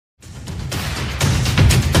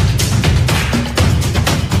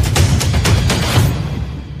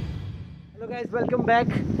Guys welcome back.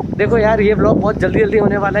 देखो यार ये ब्लॉग बहुत जल्दी जल्दी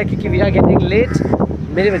होने वाला है क्योंकि वी आर गेटिंग लेट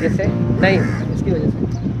मेरी वजह से नहीं इसकी वजह से।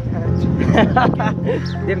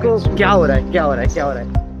 देखो क्या हो रहा है क्या हो रहा है क्या हो रहा है।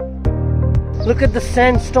 Look at the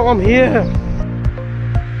sandstorm here.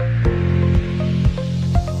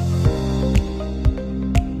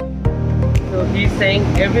 So he's saying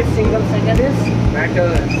every single second is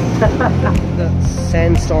matters. The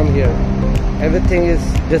sandstorm here, everything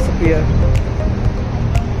is disappear.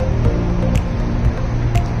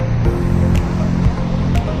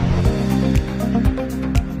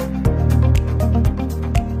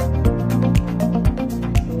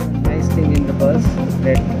 In the bus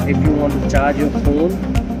that if you want to charge your phone,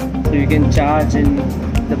 so you can charge in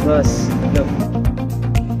the bus. Look.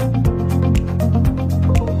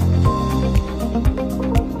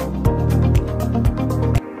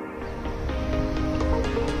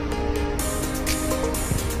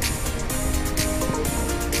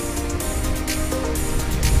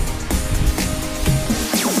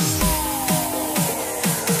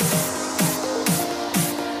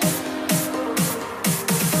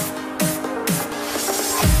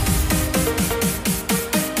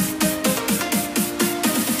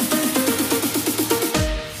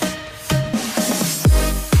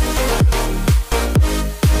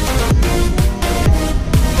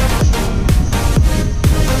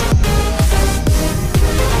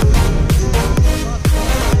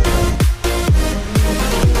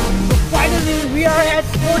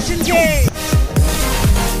 Ocean Gate!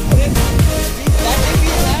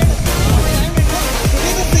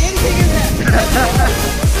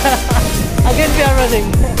 Again we are running.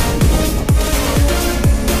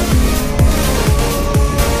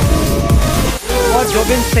 What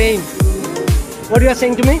Jobin's saying? What you are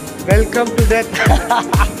saying to me? Welcome to that.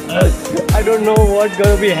 I don't know what's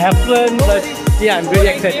gonna be happen, but yeah, I'm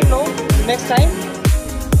really excited. Next time.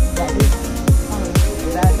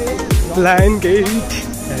 Lion Gate.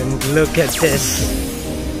 And look at this.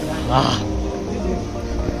 Ah.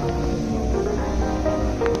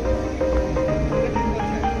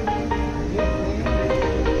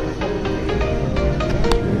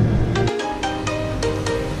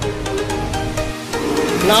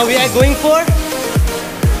 Now we are going for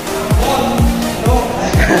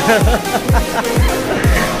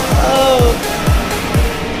oh.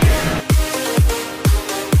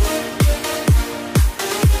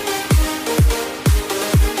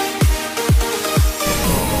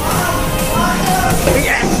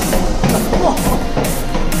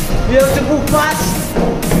 We have to move fast.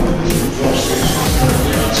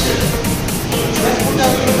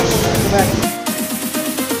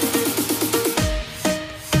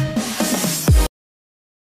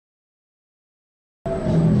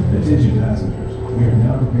 Attention passengers, we are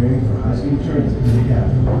now preparing for high-speed transit to the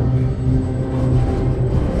capital.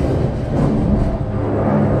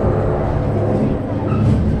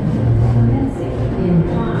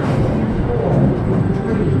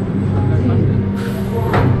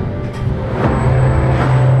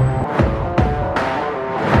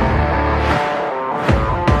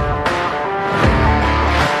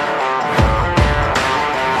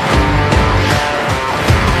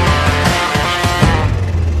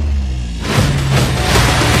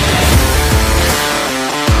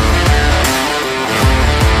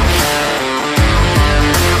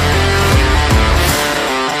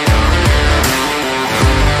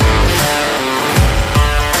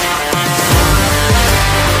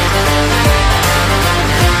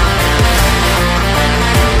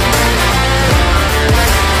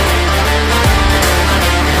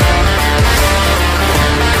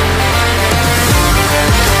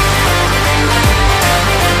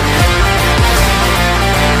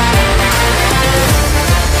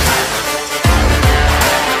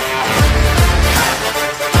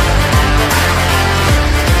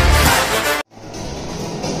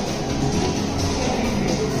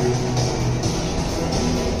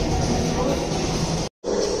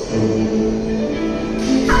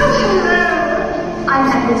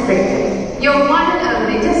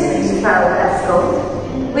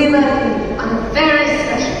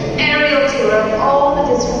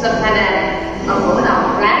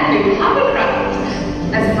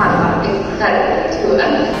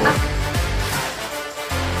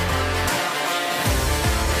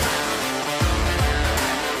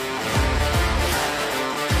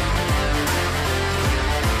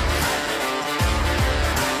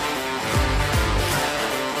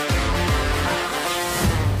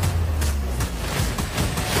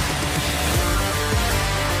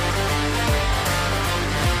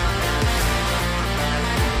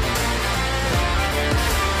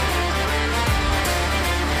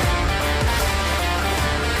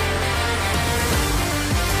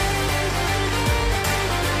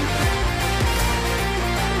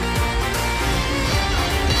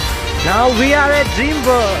 Now we are at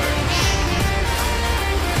Dreamworld.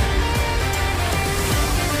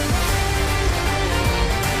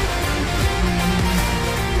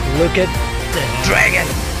 Look at the dragon.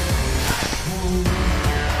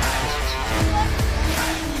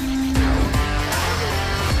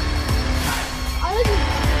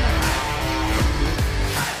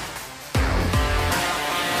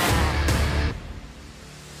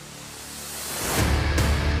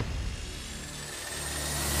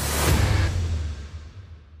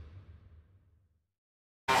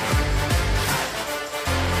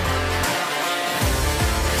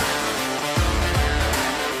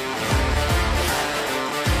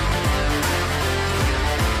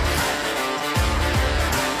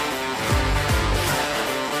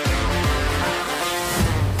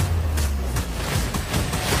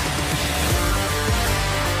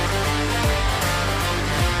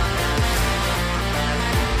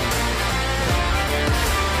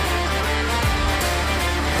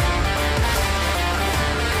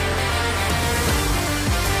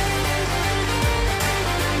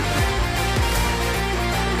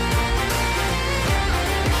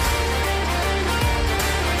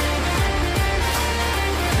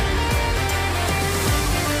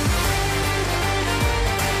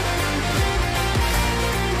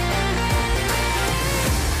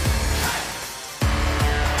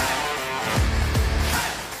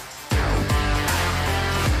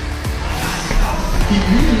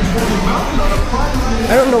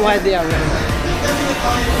 I don't know why they are running.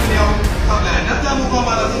 قبل أن نبدأ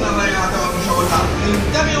مغامرتنا الرائعة والمشوقة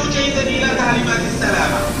انتبهوا جيدا إلى تعليمات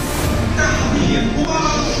السلامة. تحذير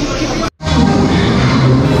مغامرة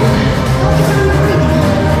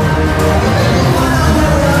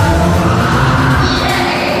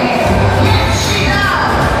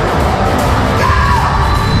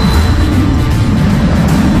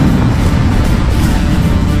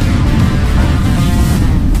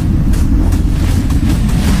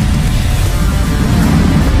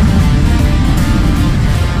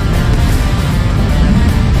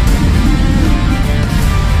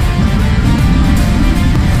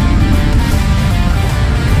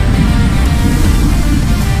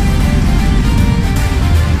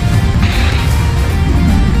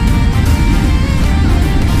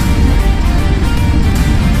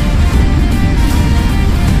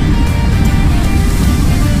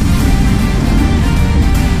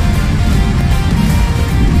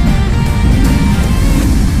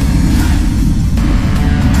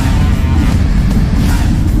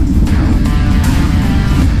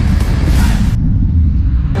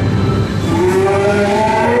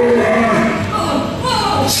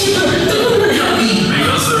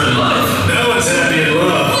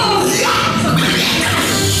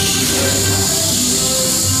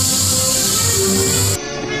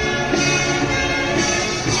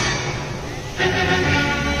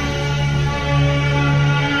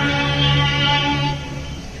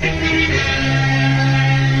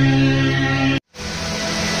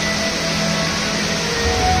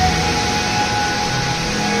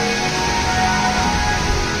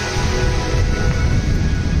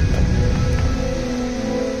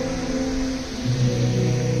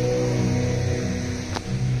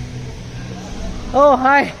Oh,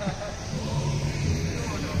 hi.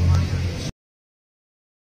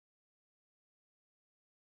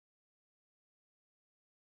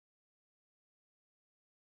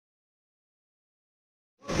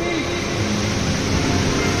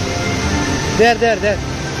 There.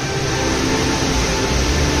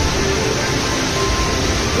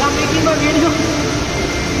 I'm making my video.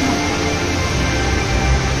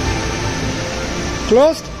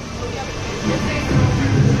 Closed?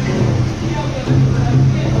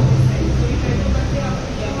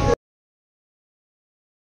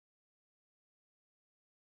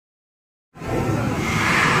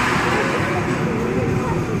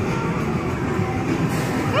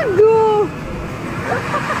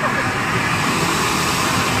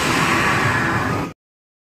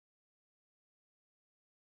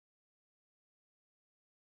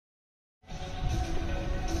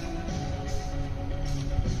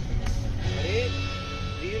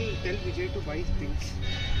 Tell Vijay to buy things.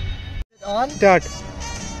 On? Start.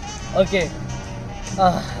 Okay.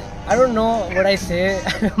 I don't know what I say.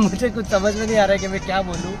 मुझे कुछ समझ में नहीं आ रहा है कि मैं क्या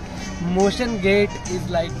बोलूँ. Motion gate is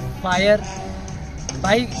like fire.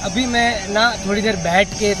 भाई अभी मैं ना थोड़ी देर बैठ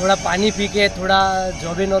के थोड़ा पानी पी के थोड़ा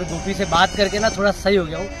जोबिन और गोपी से बात करके ना थोड़ा सही हो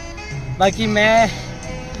गया हूँ. बाकी मैं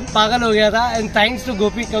पागल हो गया था. And thanks to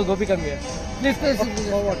Gopi come here. Please.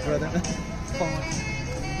 Forward, brother. Forward.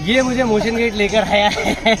 ये मुझे मोशन गेट लेकर आया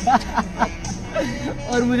है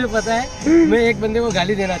और मुझे पता है मैं एक बंदे को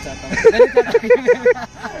गाली देना चाहता हूँ.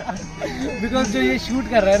 बिकॉज जो ये शूट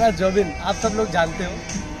कर रहा है ना जोबिन, आप सब लोग जानते हो,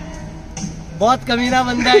 बहुत कमीना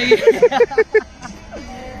बंदा है ये।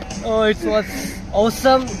 ओह इट्स वाज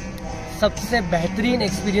ऑसम, सबसे बेहतरीन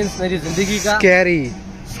एक्सपीरियंस मेरी जिंदगी का।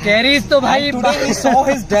 स्कैरी तो भाई, Today we saw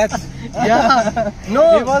his death. yeah, no,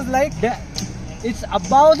 He was like it's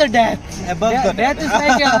about the death. Above the death is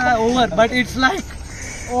like over, but it's like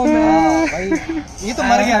oh man, भाई ये तो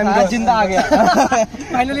मर गया, आज जिंदा आ गया।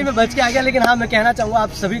 फाइनली मैं बच के आ गया। लेकिन हाँ, मैं कहना चाहूँगा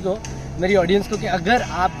आप सभी को, मेरी ऑडियंस को, कि अगर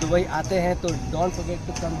आप दुबई आते हैं तो don't forget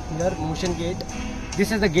to come here, motion gate,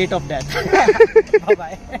 this is the gate of death. Bye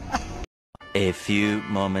bye. A few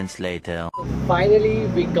moments later. Finally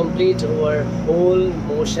we complete our whole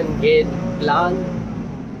motion gate plan.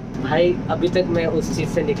 भाई अभी तक मैं उस चीज़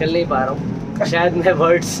से निकल नहीं पा रहा हूँ। शायद मैं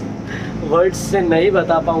वर्ड्स से नहीं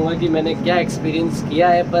बता पाऊँगा कि मैंने क्या एक्सपीरियंस किया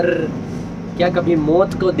है, पर क्या कभी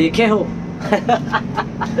मौत को देखे हो?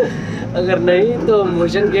 अगर नहीं तो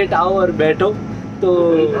मोशन गेट आओ और बैठो, तो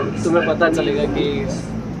तुम्हें पता चलेगा कि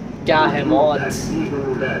क्या है मौत।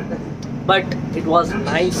 बट इट वॉज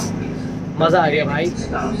नाइस, मज़ा आ गया भाई।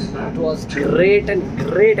 It was great and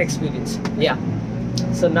great experience. या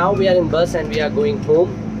so now we are in बस and we are going home,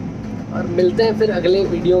 और मिलते हैं फिर अगले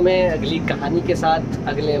वीडियो में, अगली कहानी के साथ,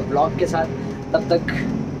 अगले व्लॉग के साथ। तब तक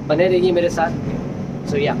बने रहिए मेरे साथ।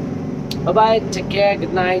 सो या bye bye, take care,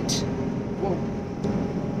 good night.